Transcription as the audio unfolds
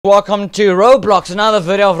Welcome to Roblox, another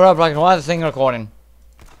video of Roblox. Why is this thing recording?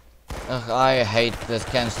 Ugh, I hate this.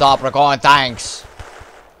 Can stop recording, thanks.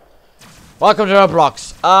 Welcome to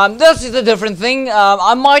Roblox. This is a different thing.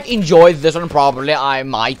 I might enjoy this one, probably. I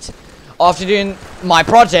might. After doing my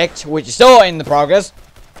project, which is still in the progress.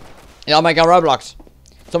 I'm making Roblox.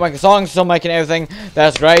 Still making songs, still making everything.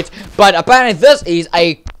 That's great. But apparently this is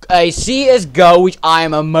a CSGO, which I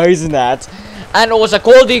am amazing at. And also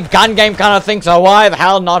called the gun game kind of thing, so why the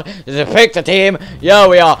hell not just pick the team? Here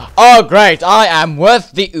we are. Oh great, I am with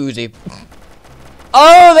the Uzi.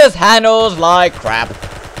 Oh, this handles like crap.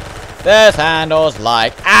 This handles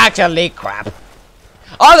like actually crap.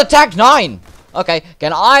 Oh, the TAC 9. Okay,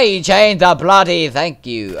 can I change the bloody, thank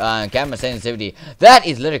you, camera sensitivity. That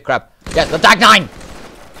is literally crap. Yes, the TAC 9.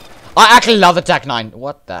 I actually love the TAC 9.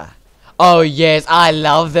 What the? Oh yes, I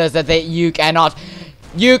love this, that you cannot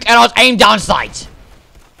aim down sight.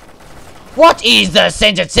 What is the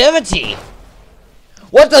sensitivity?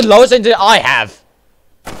 What's the lowest sensitivity I have?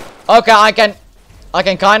 Okay, I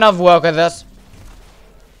can kind of work with this.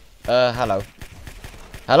 Hello.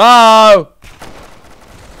 Hello!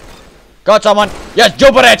 Got someone. Yes,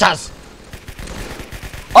 Jupiters!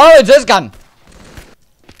 Oh, it's this gun.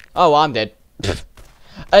 Oh, I'm dead.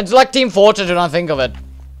 It's like Team Fortress when I think of it.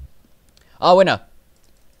 Oh, winner.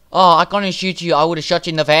 Oh, I can't shoot you. I would have shot you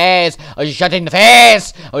in the face. I was shot in the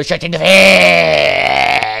face. I was shot in the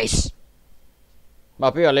face.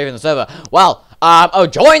 Well, people are leaving the server. Well, oh,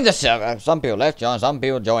 join the server. Some people left, John. Some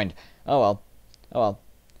people joined. Oh well. Oh well.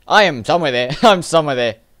 I am somewhere there. I'm somewhere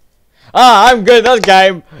there. Ah, I'm good at this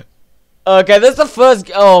game. Okay, this is the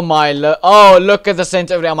first. Oh my. Oh, look at the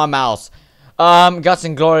sensitivity on my mouse. Guts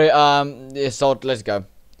and glory. Assault. Let's go.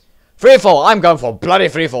 Free fall. I'm going for bloody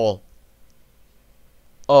free fall.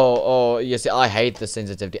 Oh, you see, I hate the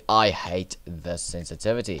sensitivity. I hate the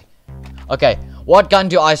sensitivity. Okay, what gun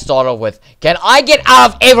do I start off with? Can I get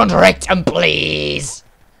out of everyone's rectum, please?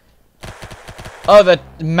 Oh, the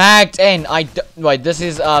magged in. Wait, this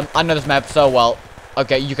is, I know this map so well.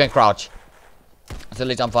 Okay, you can crouch. So at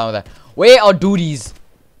least I'm fine with that. Where are duties?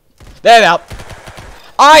 There they are.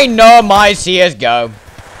 I know my CSGO.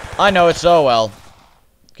 I know it so well.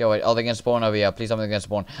 Okay, wait, are they gonna spawn over here? Please tell me they're gonna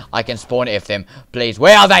spawn. I can spawn if them. Please,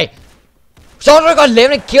 where are they? Someone got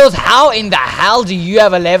 11 kills. How in the hell do you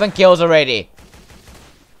have 11 kills already?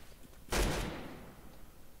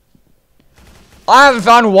 I haven't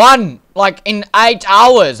found one. Like, in 8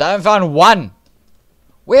 hours. I haven't found one.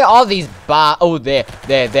 Where are these bar? Oh, there.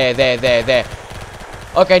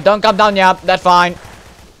 Okay, don't come down yet. That's fine.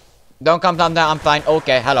 Don't come down there. I'm fine.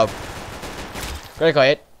 Okay, hello. Critical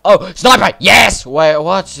hit. Oh, sniper! Yes! Wait,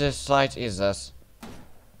 what site is this?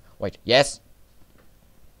 Wait, yes?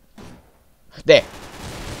 There.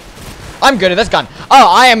 I'm good at this gun. Oh,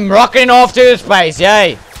 I am rocketing off to space,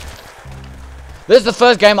 yay! This is the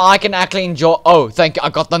first game I can actually enjoy. Oh, thank you, I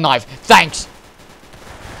got the knife. Thanks!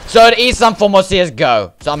 So it is some form of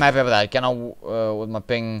CSGO. So I'm happy with that. Can I, with my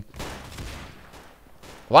ping...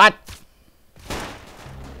 What?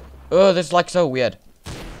 Oh, this is like so weird.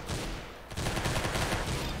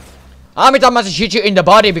 How many times must I shoot you in the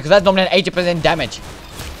body? Because that's normally an 80% damage.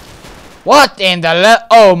 What in the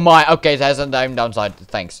oh my. Okay, it has a downside.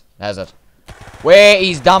 Thanks. It has it. Where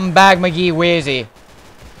is Dumbbag McGee? Where is he?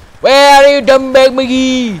 Where are you, Dumbbag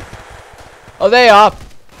McGee? Oh, there you are.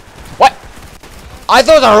 What? I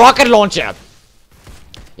thought it was a rocket launcher.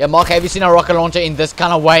 Yeah, Mark, have you seen a rocket launcher in this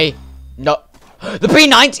kind of way? No. The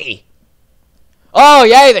P90. Oh,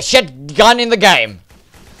 yay, the shit gun in the game.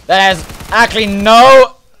 That has actually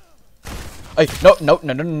no... Hey,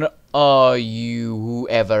 no. Oh, you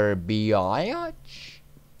whoever biatch.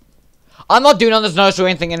 I'm not doing on this nose or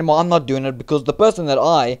anything anymore. I'm not doing it because the person that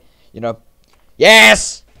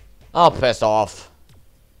yes! I'll piss off.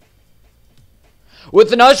 With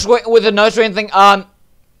the nose ring thing, that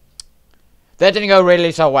didn't go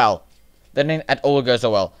really so well. That didn't at all go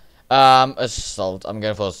so well. Assault. I'm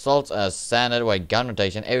going for assault, standard, wait, gun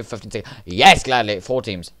rotation, every 15 seconds. Yes, gladly, 4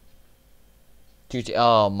 teams.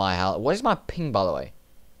 Oh my hell. What is my ping, by the way?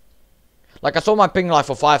 Like, I saw my ping like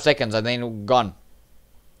for 5 seconds and then gone.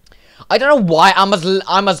 I don't know why I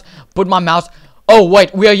must put my mouse. Oh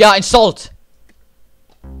wait, we are in salt.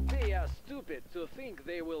 They are stupid to think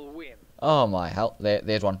they will win. Oh my hell.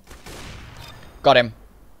 There's one. Got him.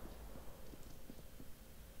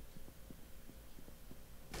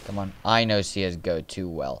 Come on. I know CSGO too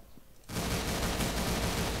well.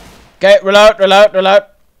 Okay, reload.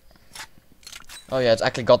 Oh yeah, it's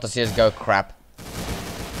actually got the CSGO crap.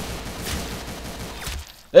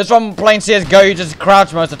 This from playing CSGO, you just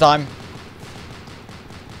crouch most of the time.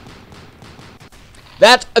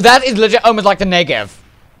 That is legit almost like the Negev.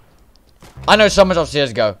 I know so much of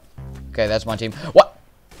CSGO. Okay, that's my team. What?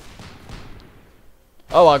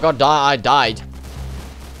 Oh, I died.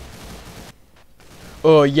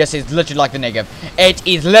 Oh, yes, it's literally like the negative. It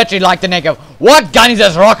is literally like the negative. What gun is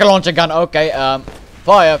this? Rocket launcher gun. Okay,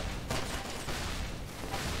 fire.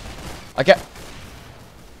 Okay.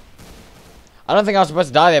 I don't think I was supposed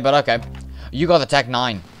to die there, but okay. You got the Tech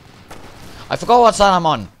 9. I forgot what side I'm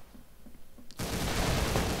on.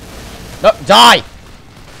 No, die!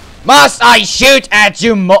 Must I shoot at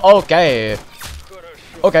you okay.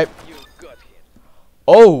 Okay.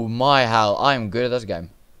 Oh my hell, I'm good at this game.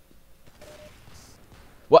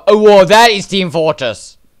 What? Oh, whoa, that is Team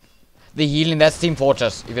Fortress. The healing, that's Team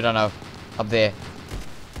Fortress, if you don't know. Up there.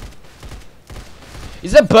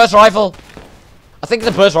 Is it a burst rifle? I think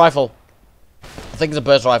it's a burst rifle. I think it's a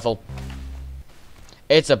burst rifle.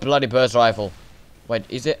 It's a bloody burst rifle. Wait,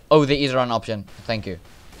 is it? Oh, there is a run option. Thank you.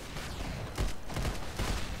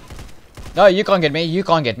 No, you can't get me. You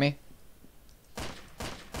can't get me.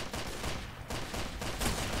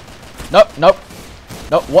 Nope, nope.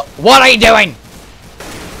 No, what are you doing?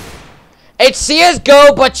 It's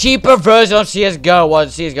CSGO, but cheaper version of CSGO. Well,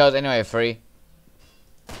 CSGO is anyway free.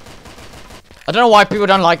 I don't know why people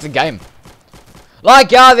don't like the game.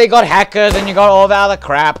 Like, yeah, they got hackers and you got all that other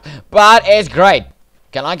crap, but it's great.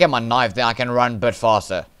 Can I get my knife? Then I can run a bit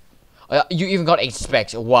faster. You even got 8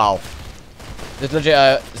 specs. Wow. It's literally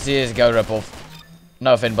a CSGO ripoff.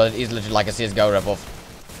 No offense, but it is literally like a CSGO ripoff.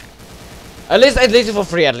 At least it's for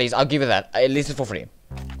free. At least I'll give you that. At least it's for free.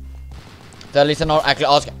 So at least they're not actually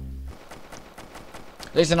asking.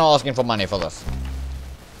 At least they're not asking for money for this.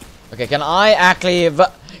 Okay, can I actually?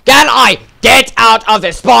 Can I get out of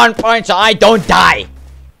the spawn point so I don't die?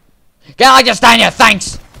 Can I just stand here?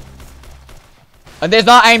 Thanks. And there's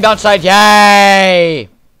not aim down sight. Yay!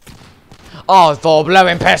 Oh, for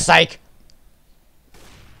blowing piss sake.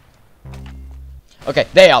 Okay,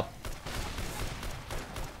 there you are.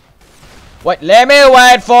 Wait, let me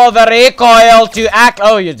wait for the recoil to act.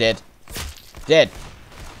 Oh, you did. Dead.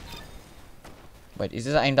 Wait, is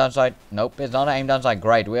this an aim down sight? Nope, it's not an aim down sight.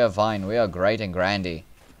 Great, we are fine. We are great and grandy.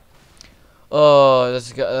 Oh,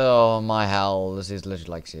 this is oh my hell. This is literally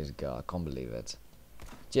like CSGO. I can't believe it.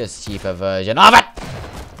 Just cheaper version of it.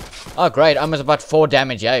 Oh, great. Almost about 4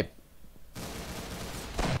 damage, yay.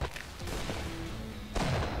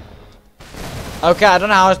 Okay, I don't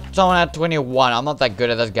know how someone had 21. I'm not that good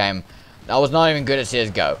at this game. I was not even good at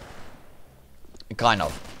CSGO. Kind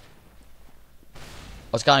of. I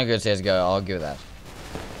was kind of good at CSGO, I'll give that.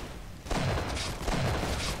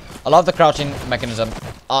 I love the crouching mechanism.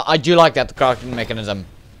 I do like that, the crouching mechanism.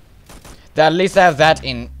 At least they have that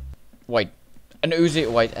in... Wait. An Uzi...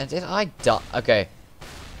 Wait, did I die? Okay.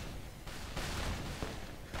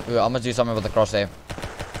 Ooh, I'm gonna do something with the crosshair.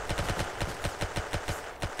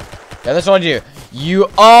 Yeah, that's what I do. You...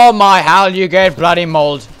 Oh my hell, you get bloody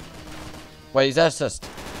mold. Wait, is that assist?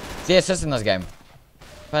 Is he assist in this game?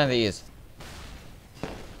 Apparently he is.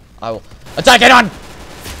 I will attack it on!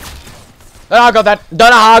 Don't know how I got that. Don't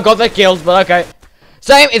know how I got the kills, but okay.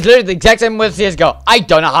 Same, it's literally the exact same with CSGO. I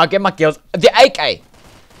don't know how I get my kills. The AK.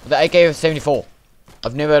 The AK-74.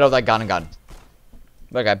 I've never heard of that gun.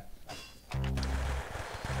 Okay.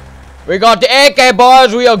 We got the AK,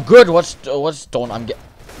 boys. We are good. What's Dawn? I'm getting...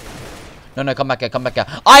 No, come back here. Come back here.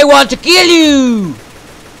 I want to kill you!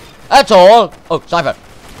 That's all. Oh, sniper.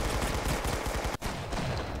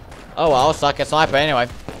 Oh, well, I'll suck at sniper anyway.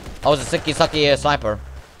 I was a sucky sniper.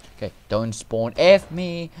 Okay, don't spawn F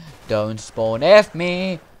me. Don't spawn F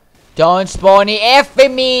me. Don't spawn F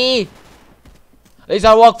me. At least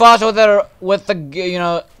I walk faster with the you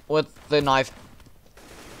know, with the knife.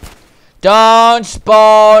 Don't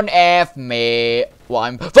spawn F me. Well,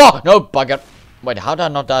 I'm... Oh, no, bugger. Wait, how did I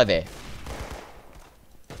not die there?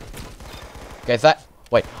 Okay, that...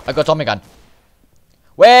 Wait, I got Tommy gun.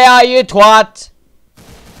 Where are you, twat?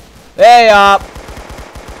 There you are.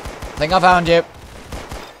 Think I found you.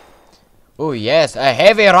 Oh, yes, a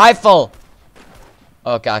heavy rifle.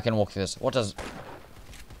 Okay, I can walk through this. What does...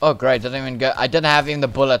 Oh, great, didn't even go... I didn't have even the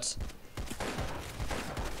bullets.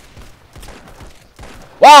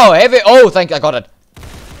 Wow, heavy... Oh, thank you, I got it.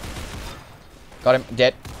 Got him,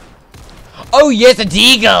 dead. Oh, yes, a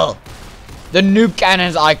deagle. The noob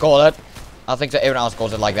cannons, I call it. I think that everyone else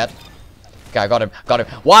calls it like that. Okay, I got him.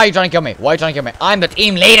 Why are you trying to kill me? I'm the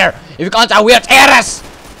team leader. If you can't tell, we are terrorists.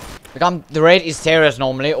 The red is terrorist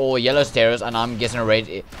normally, or yellow is terrorist, and I'm guessing a red.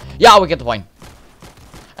 Yeah, we get the point.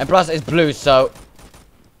 And plus, it's blue, so.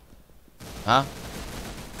 Huh?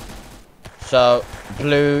 So,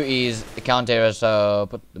 blue is the counter, so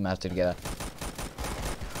put the maps together.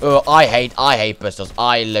 Oh, I hate pistols.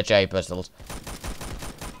 I literally hate pistols.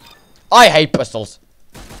 I hate pistols.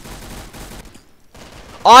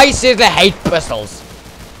 I seriously hate pistols.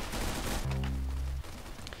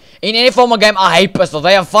 In any form of game, I hate pistols.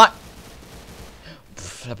 They are fine.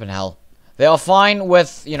 Flippin' hell. They are fine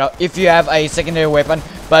with, you know, if you have a secondary weapon,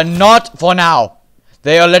 but not for now.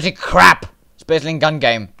 They are literally crap, especially in gun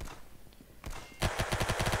game.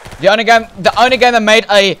 The only game that made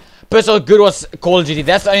a pistol good was Call of Duty.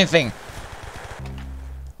 That's the only thing.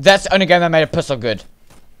 That's the only game that made a pistol good,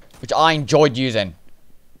 which I enjoyed using.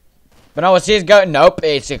 But now with CSGO, nope,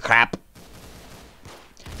 it's a crap.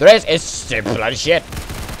 The rest is stupid bloody shit.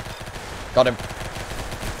 Got him.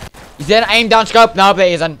 Is there an aim down scope? No, there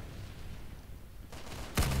isn't.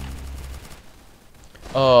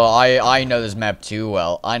 Oh, I know this map too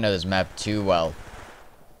well. I know this map too well.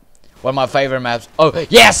 One of my favorite maps. Oh,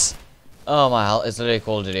 yes! Oh my hell, it's literally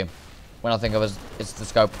Call of Duty. When I think of it, it's the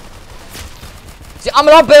scope. See, I'm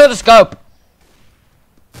a lot better with the scope.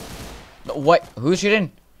 Wait, who's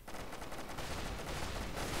shooting?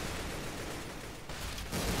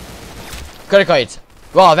 Critical hit.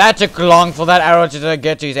 Wow, that took long for that arrow to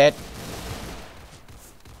get to his head.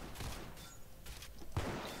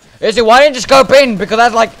 You see, why didn't you scope in? Because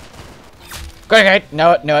that's like... Critical hit.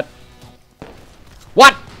 No it, no it.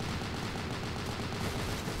 What?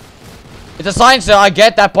 It's a science, so I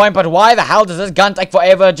get that point, but why the hell does this gun take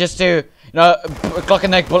forever just to, you know, clock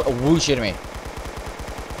and neck bullet? Woo, shit me.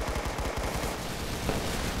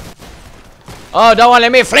 Oh, don't want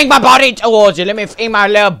let me fling my body towards you. Let me fling my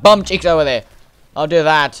little bum cheeks over there. I'll do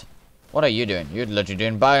that. What are you doing? You're literally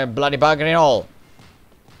doing bloody bugging and all.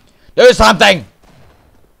 Do something!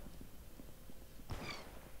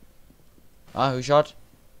 Ah, who shot?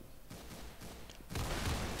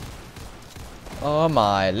 Oh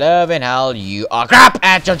my loving hell, you are crap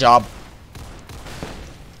at your job.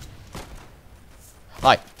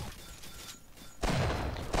 Hi.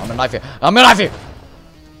 I'm gonna knife you. I'm gonna knife you.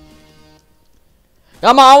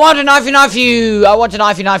 Come on, I want to knife you. I want to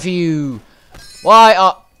knife you. Why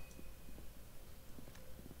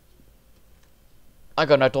I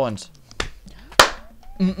got no thorns.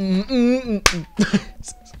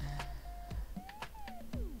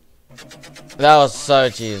 That was so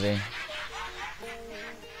cheesy.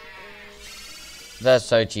 That's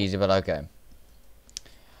so cheesy, but okay.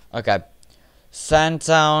 Okay.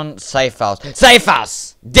 Sandtown, safe house. Safe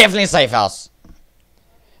house! Definitely safe house.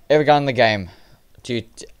 Every gun in the game.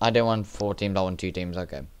 I don't want 4 teams, I want 2 teams,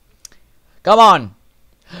 okay. Come on!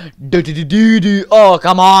 Oh,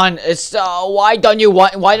 come on! It's why don't you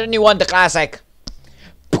want the classic?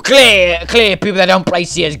 Clear people that don't play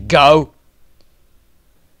CSGO.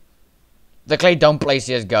 The clay don't play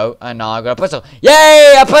CSGO, and now I got a pistol.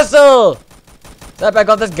 Yay! A pistol! Step, I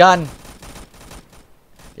got this gun.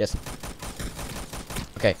 Yes.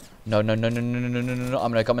 Okay. No. I'm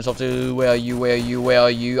gonna come myself to. Where are you?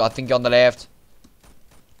 I think you're on the left.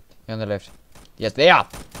 You're on the left. Yes, they are.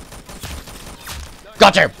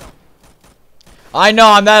 Got you. I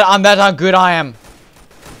know. I'm that how good I am.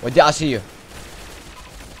 Wait, I see you.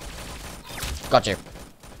 Got you.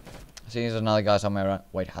 I see there's another guy somewhere around.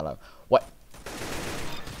 Wait, hello. What?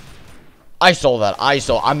 I saw that.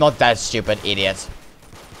 I'm not that stupid, idiot.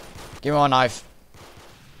 Give me my knife.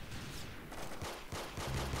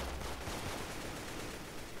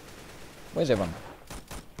 Where's everyone?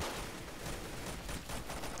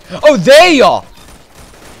 Oh, there you are!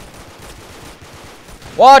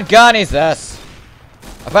 What gun is this?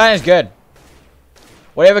 Apparently it's good.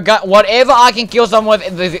 Whatever I can kill someone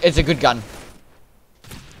with, it's a good gun.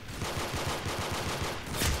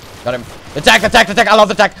 Got him. Attack! I love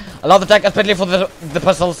the attack, especially for the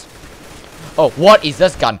pistols. Oh, what is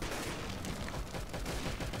this gun?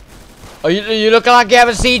 Oh, you look like you have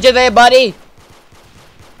a siege there, buddy.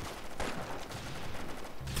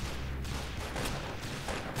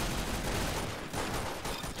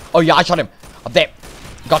 Oh yeah, I shot him. Up there.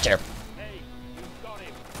 Got you.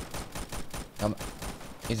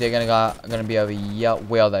 Is there gonna be over here?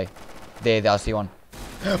 Where are they? There, I see one.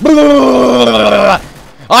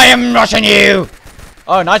 I am rushing you!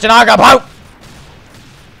 Oh, nice and I go poke!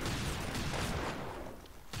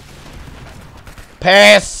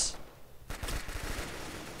 Piss!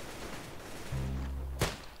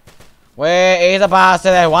 Where is the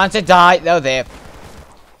bastard that wants to die? Oh, there.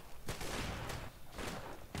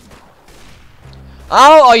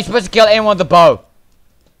 Oh, are you supposed to kill anyone with the bow?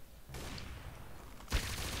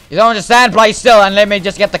 You don't understand, play still and let me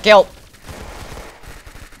just get the kill.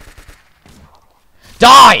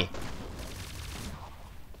 Die!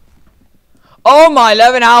 Oh my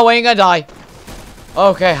 11 hour, we ain't gonna die.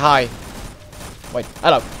 Okay, hi. Wait,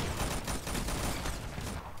 hello.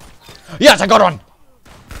 Yes, I got one.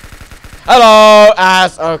 Hello,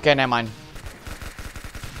 ass. Okay, never mind.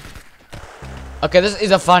 Okay, this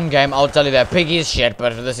is a fun game. I'll tell you that. Piggy is shit,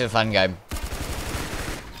 but this is a fun game.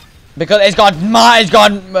 Because it's got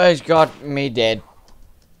me dead.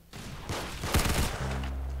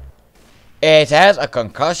 It has a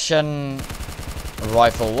concussion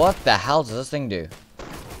rifle. What the hell does this thing do?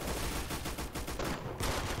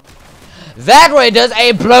 That way it does,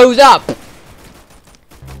 it blows up.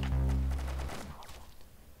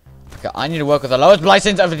 Okay, I need to work with the lowest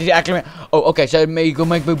license of the acclimate. Oh, okay, so you go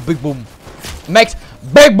make big boom. Makes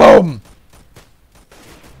big boom.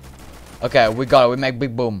 Okay, we got it. We make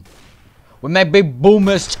big boom. We make big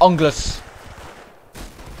boomers chongless.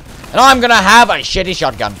 And I'm gonna have a shitty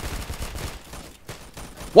shotgun.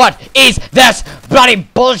 What is this bloody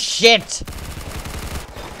bullshit?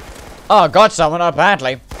 Oh, got someone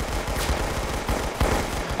apparently.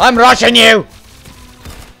 I'm rushing you.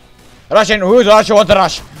 Rushing. Who's rushing? What's the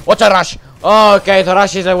rush? What's a rush? Oh, okay, the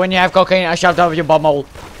rush is when you have cocaine shoved over your bumhole.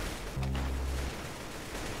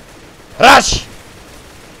 Rush!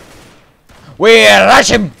 We rush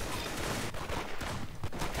him!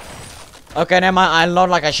 Okay, never mind. I not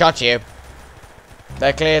like I shot you.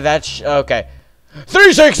 That clear. That's okay.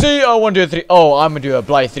 360. Oh, 1, 2, 3. Oh, I'm gonna do a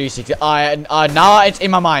bloody 360. Now it's in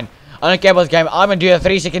my mind. I don't care about this game. I'm gonna do a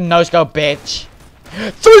 360 no scope, bitch.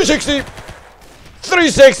 360.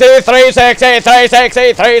 360, 360,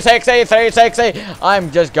 360, 360, 360.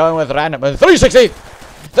 I'm just going with random. 360.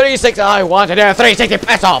 360. I want to do a 360.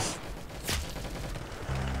 Piss off.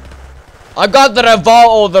 I got the revolver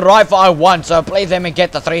or the rifle I want, so please let me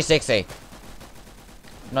get the 360.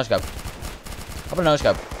 No scope. How about no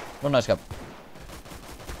scope? No scope.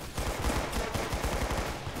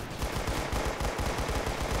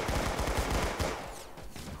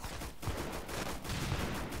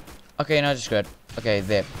 Okay, no, just good. Okay,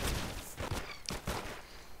 there.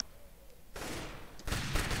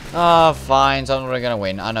 Ah, fine. Someone's already gonna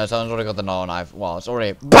win. I know someone's already got the no knife. Well, it's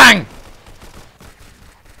already BANG!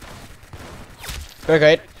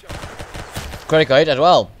 Cricket. Cricket as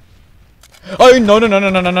well. Oh no no no no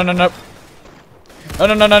no no no no no. No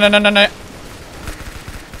no no no no no no no.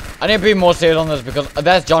 I need to be more serious on this because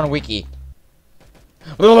that's John Wicky.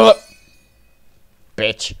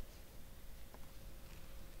 Bitch.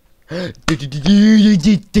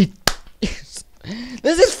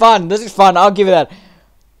 This is fun. This is fun. I'll give you that.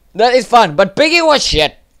 That is fun. But Piggy was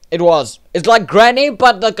shit. It was. It's like Granny,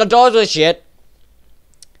 but the controls were shit.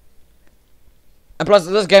 And plus,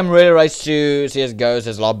 this game really relates to CSGO, so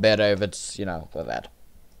it's a lot better if it's, you know, for that.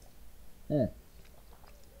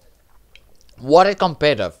 What is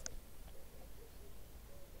competitive?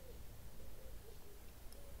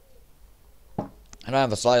 I don't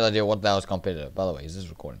have a slight idea what the hell is competitive. By the way, is this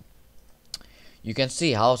recording? You can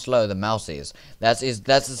see how slow the mouse is. That's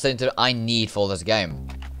the center I need for this game.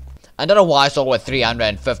 I don't know why I saw with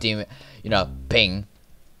 350, you know, ping.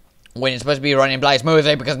 When it's supposed to be running bloody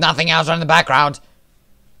smoothly because nothing else on in the background.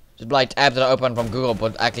 Just bloody tabs that are open from Google,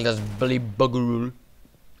 but actually does bloody buggeroo.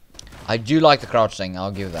 I do like the crouch thing,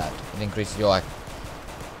 I'll give that. It increases your...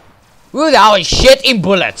 Who the hell is shit in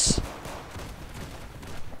bullets?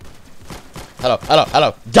 Hello, hello,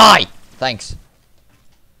 hello. Die! Thanks.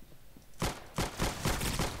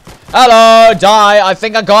 Hello, die. I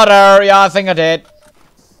think I got her. Yeah, I think I did.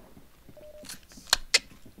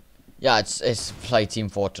 Yeah, it's play Team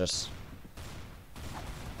Fortress.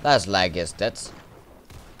 That's laggiest. That's...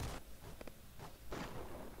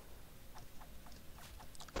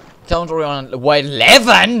 Someone's already on... Wait,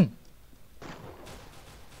 11?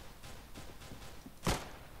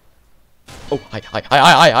 Oh,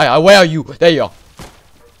 hi, where are you? There you are.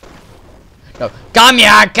 No, come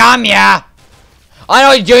here, come here!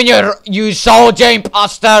 I know Junior, you soldier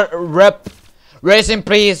imposter, rip. Rest in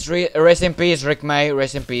peace, Rick May,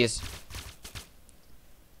 rest in peace.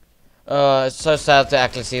 It's so sad to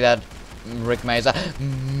actually see that Rick May is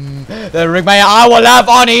the Rick May I will have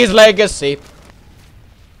on his legacy.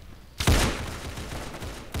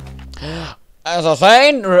 As I was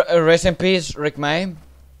saying, rest in peace, Rick May.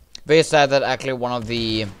 Very sad that actually one of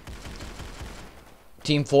the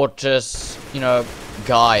Team Fortress, you know,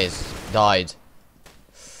 guys died.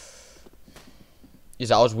 Yes,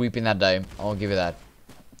 I was weeping that day. I'll give you that.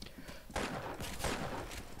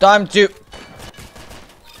 Time to...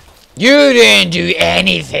 You didn't do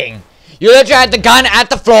anything. You literally had the gun at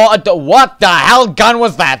the floor. What the hell gun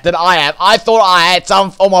was that I have? I thought I had some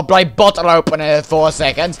form of bloody bottle opener for a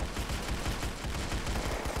second.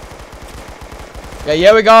 Okay,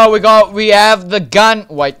 here we go. We have the gun.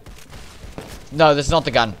 Wait. No, this is not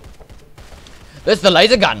the gun. This is the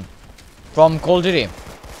laser gun from Call of Duty.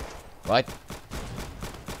 Right?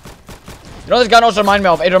 You know what this gun also reminds me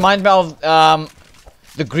of? It reminds me of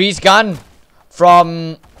the grease gun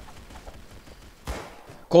from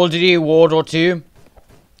Call of Duty World War II.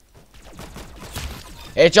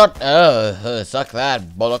 Headshot. Suck that,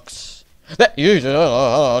 bollocks.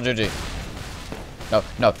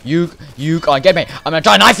 No, you can't get me. I'm gonna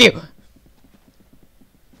try and knife you.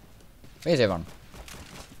 Where's everyone?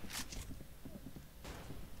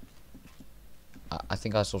 I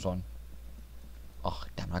think I saw someone. Oh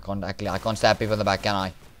damn! I can't stab people in the back, can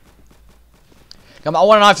I? Come on! I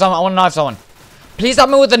want to knife someone. Please help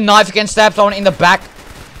me with the knife. You can stab someone in the back.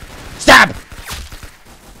 Stab.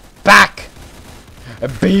 Back. A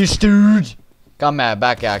beast, dude. Come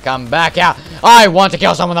back here. Come back here. I want to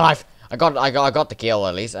kill someone with a knife. I got the kill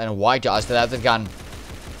at least. And why do I still have this gun?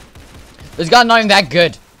 This gun's not even that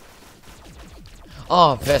good.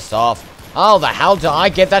 Oh, pissed off. How the hell did I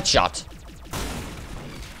get that shot?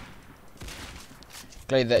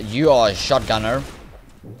 Clearly that you are a shotgunner.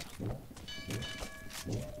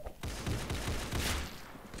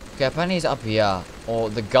 Okay, apparently he's up here. Or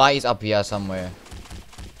the guy is up here somewhere.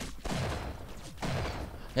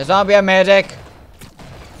 There's not be a medic.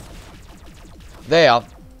 There.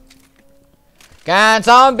 Can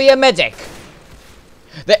someone be a medic?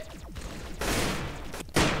 There.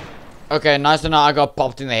 Okay, nice to know I got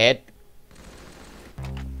popped in the head.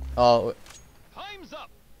 Oh. Time's up.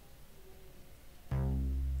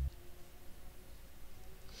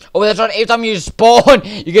 Oh, that's right. Every time you spawn,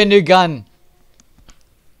 you get a new gun.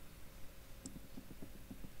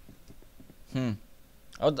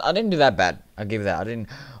 I didn't do that bad. I'll give you that. I didn't.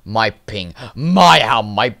 My ping.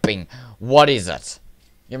 My ping. What is it?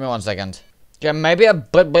 Give me 1 second. Okay, maybe a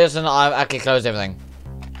bit better than I've actually closed everything.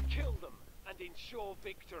 Kill them and ensure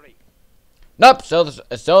victory. Nope, still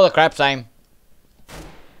the crap same.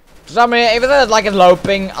 For some reason, even though it's like a low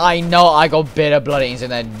ping, I know I got better bloody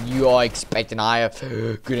instant than you are expecting. I have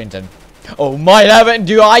good intent. Oh my heaven,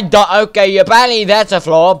 do I die? Okay, apparently that's a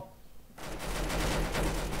flaw.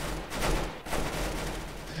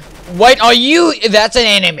 Wait, are you? That's an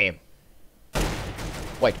enemy.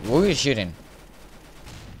 Wait, who are you shooting?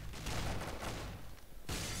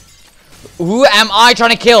 Who am I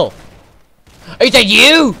trying to kill? Is that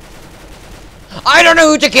you? I don't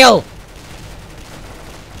know who to kill.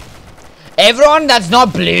 Everyone that's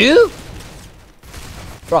not blue?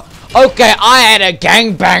 Bro, okay, I had a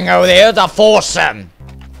gangbang over there to force him.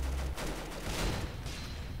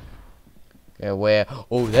 Okay, where?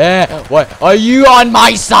 Oh, there. What? Are you on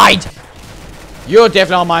my side? You're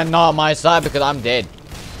definitely not on my side because I'm dead.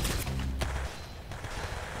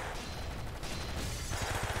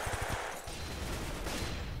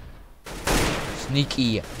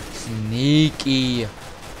 Sneaky. Sneaky.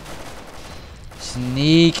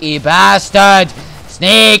 Sneaky bastard.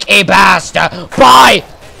 Sneaky bastard. Bye.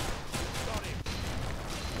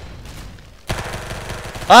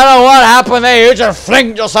 I don't know what happened there. You just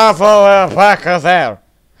flinged yourself over the back of there.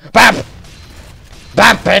 Bap!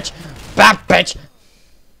 Bap, bitch! Bap, bitch!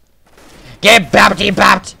 Get bappity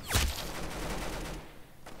bapped!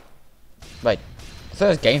 Wait. I thought it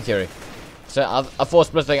was game theory. So I thought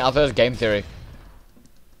split thing. I thought it was game theory.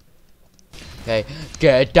 Okay.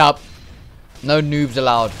 Get up. No noobs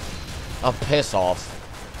allowed. Oh, piss off.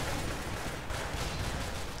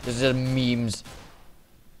 This is memes.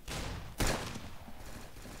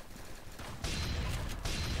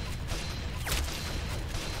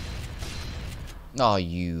 Oh,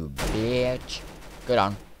 you bitch. Go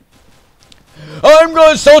down. I'm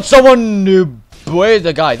gonna assault someone, noob. Where's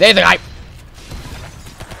the guy? There's the guy.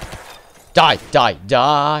 Die, die,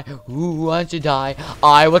 die. Who wants to die?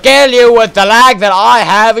 I will kill you with the lag that I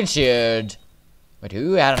have ensured. Wait,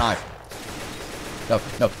 who had a knife? No,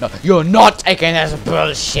 no, no. You're not taking this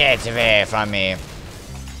bullshit away from me.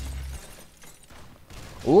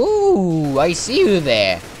 Ooh, I see you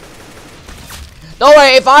there. Don't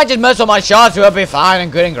worry, if I just miss all my shots, we'll be fine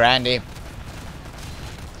and good and grandy.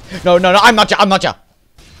 No, no, no, I'm not you, I'm not you.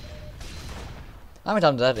 How many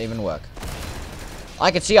times does that even work?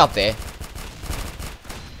 I can see up there.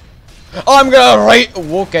 I'm gonna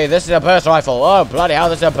okay, this is a burst rifle. Oh, bloody hell,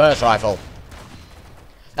 this is a burst rifle.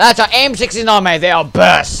 That's our M69, mate. They are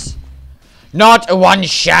bursts. Not one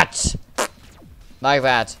shot. Like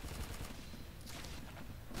that.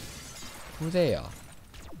 Who they are?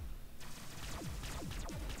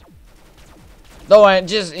 Don't worry,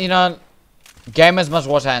 just, you know, gamers must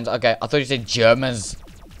wash hands. Okay, I thought you said Germans.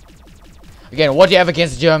 Again, what do you have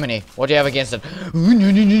against Germany? What do you have against it?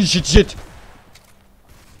 Shit, shit.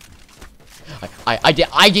 I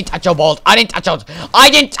didn't touch your balls. I didn't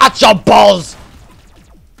touch your balls.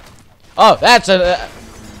 Oh, that's a...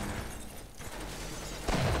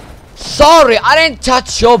 Sorry, I didn't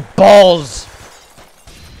touch your balls.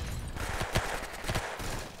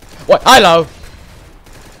 What? Hello.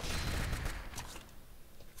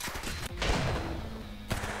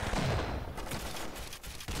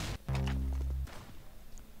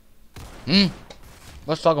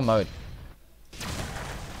 What's toggle mode?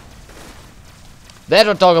 That's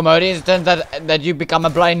what toggle mode is. Then that you become a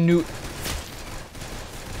blind new.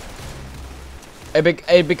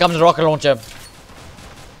 It becomes a rocket launcher.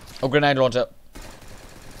 Or grenade launcher.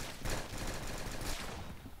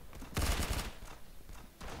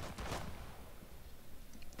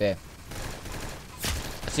 There.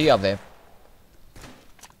 I see you up there.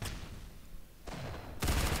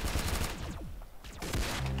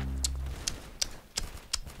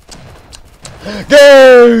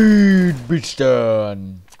 Good bitch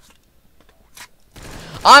done.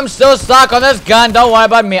 I'm still stuck on this gun. Don't worry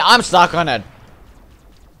about me. I'm stuck on it.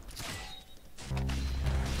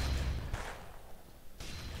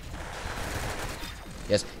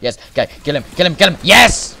 Yes, yes. Okay, kill him, kill him, kill him.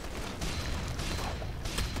 Yes!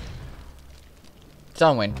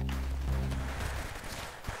 Don't win.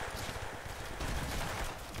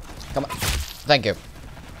 Come on. Thank you.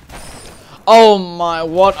 Oh my,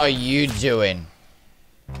 what are you doing?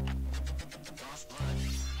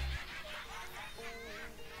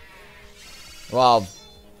 Wow.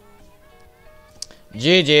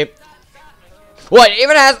 GG. Wait,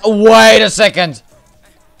 even has. Wait a second.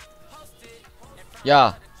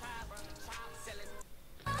 Yeah.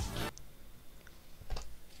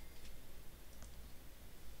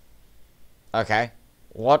 Okay.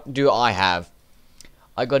 What do I have?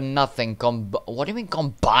 I got nothing. What do you mean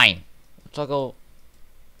combine? Toggle.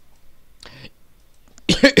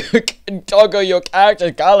 Toggle your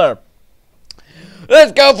character color.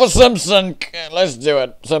 Let's go for Simpson. Let's do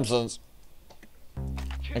it. Simpsons.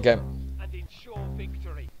 Okay.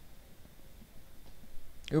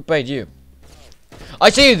 Who paid you? I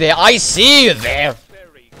see you there. I see you there.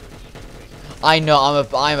 I know.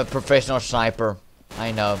 I'm a professional sniper.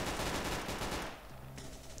 I know.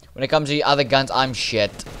 When it comes to the other guns, I'm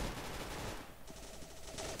shit.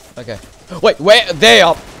 Okay. Wait, where? There you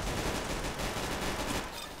are.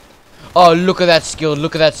 Oh, look at that skill.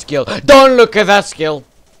 Look at that skill. Don't look at that skill.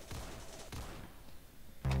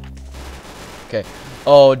 Okay.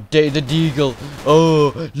 Oh, the deagle.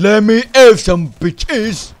 Oh, let me have some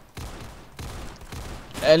bitches.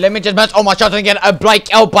 Let me just match all my shots and get a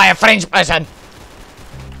break out by a French person.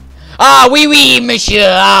 Ah, oui, oui, monsieur.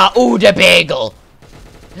 Ah, ooh, the bagel.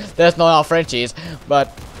 That's not how French is,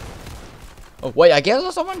 but. Oh, wait, I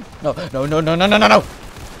guess someone? No, no, no, no, no, no, no, no.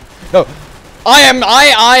 No.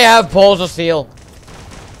 I have balls of steel.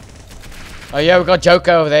 Oh, yeah, we got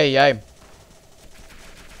Joker over there, yeah.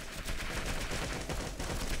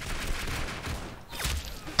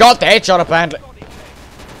 Got the headshot, apparently.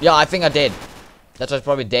 Yeah, I think I did. That's why it's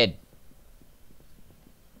probably dead.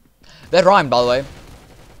 That rhymed, by the way.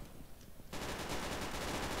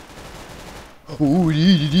 Ooh,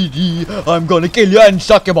 I'm gonna kill you and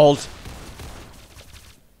suck your balls.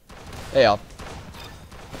 There you are.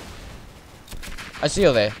 I see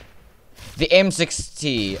you there. The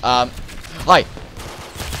M60. Hi.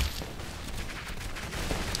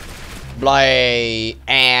 Blay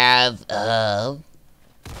and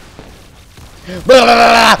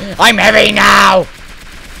I'm heavy now.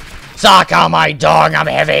 Suck on my dong. I'm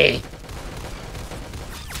heavy.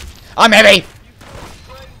 I'm heavy.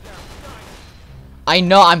 I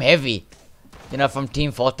know I'm heavy. You know, from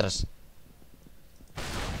Team Fortress.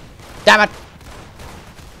 Damn it.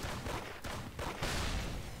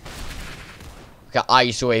 Okay,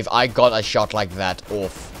 Ice Wave. I got a shot like that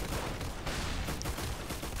off.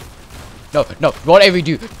 No, no. Whatever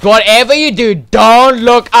you do, don't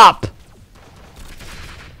look up.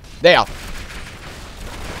 There.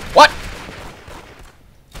 What?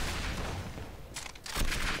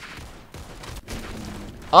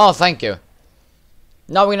 Oh, thank you.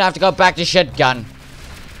 Now we're gonna have to go back to shotgun.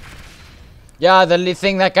 Yeah, the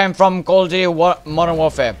thing that came from Call of Duty Modern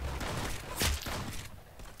Warfare.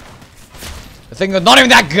 The thing that's not even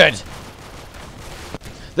that good.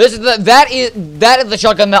 This is that is the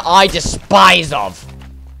shotgun that I despise of.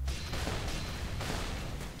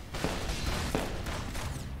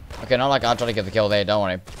 Okay, not like I'll try to get the kill there, don't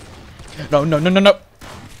worry. No, no, no, no, no.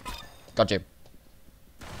 Got you.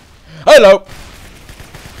 Hello.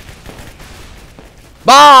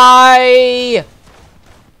 Bye.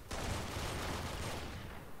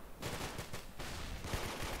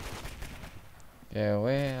 Yeah,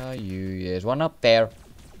 where are you? There's one up there.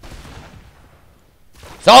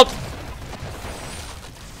 Salt!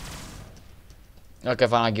 Okay,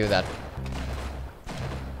 fine, I'll give you that.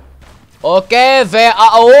 Okay, there are.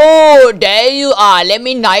 Oh, there you are. Let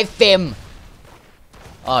me knife him.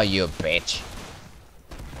 Oh, you bitch.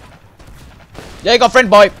 There you go, friend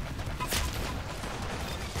boy.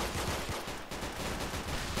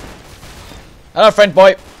 Hello, friend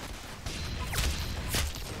boy.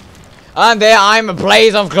 And there I'm a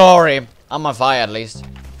blaze of glory. I'm on fire at least.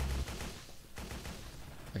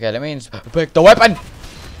 Okay, that means pick the weapon.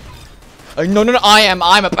 No, no, no,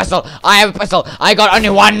 I'm a pistol. I have a pistol. I got only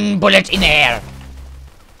one bullet in the air.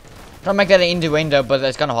 Try to make that an indie window, but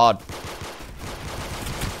it's kind of hard.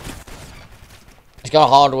 It's kind of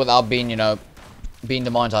hard without being, you know, being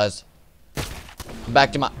demonetized.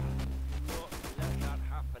 Back to my...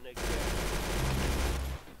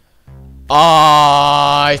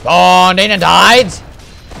 I spawned in and died.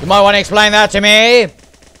 You might want to explain that to me.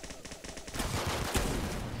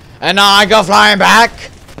 And now I go flying back.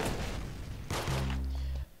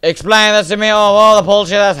 Explain that to me. Oh, all the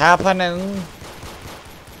bullshit that's happening.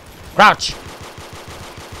 Crouch.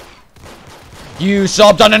 You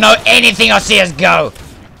sub don't know anything of CSGO.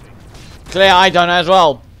 Clear, I don't know as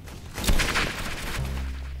well.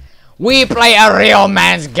 We play a real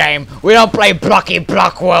man's game. We don't play blocky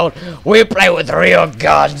block world. We play with real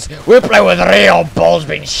guns. We play with real balls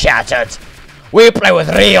being shattered. We play with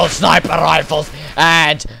real sniper rifles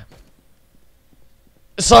and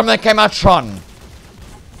something that came out Tron.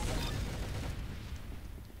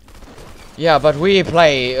 Yeah, but we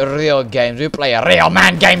play real games. We play real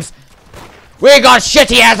man games. We got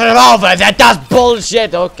shitty ass revolver that does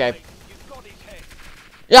bullshit. Okay.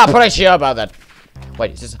 Yeah, I'm pretty sure about that.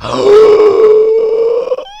 Wait, is this...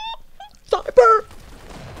 Sniper!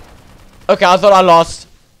 Okay, I thought I lost.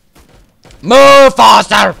 Move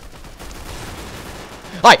faster!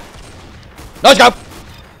 Hi! No scope!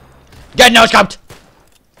 Get no scoped!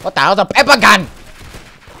 What the hell's a pepper gun?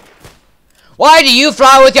 Why do you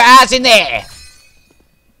fly with your ass in there?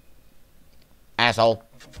 Asshole.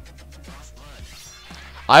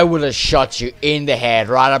 I would have shot you in the head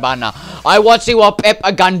right about now. I want to see what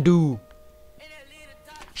pepper gun do.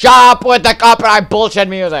 Shut up with the copyright bullshit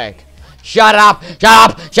music. Shut up, shut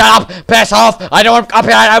up, shut up, piss off. I don't want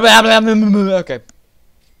copyright. Okay.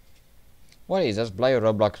 What is this play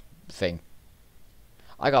Roblox thing?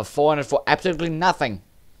 I got 400 for absolutely nothing.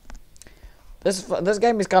 This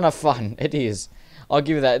game is kind of fun. It is. I'll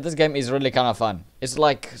give you that. This game is really kind of fun. It's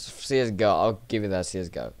like CSGO. I'll give you that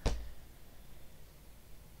CSGO.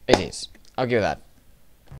 It is. I'll give you that.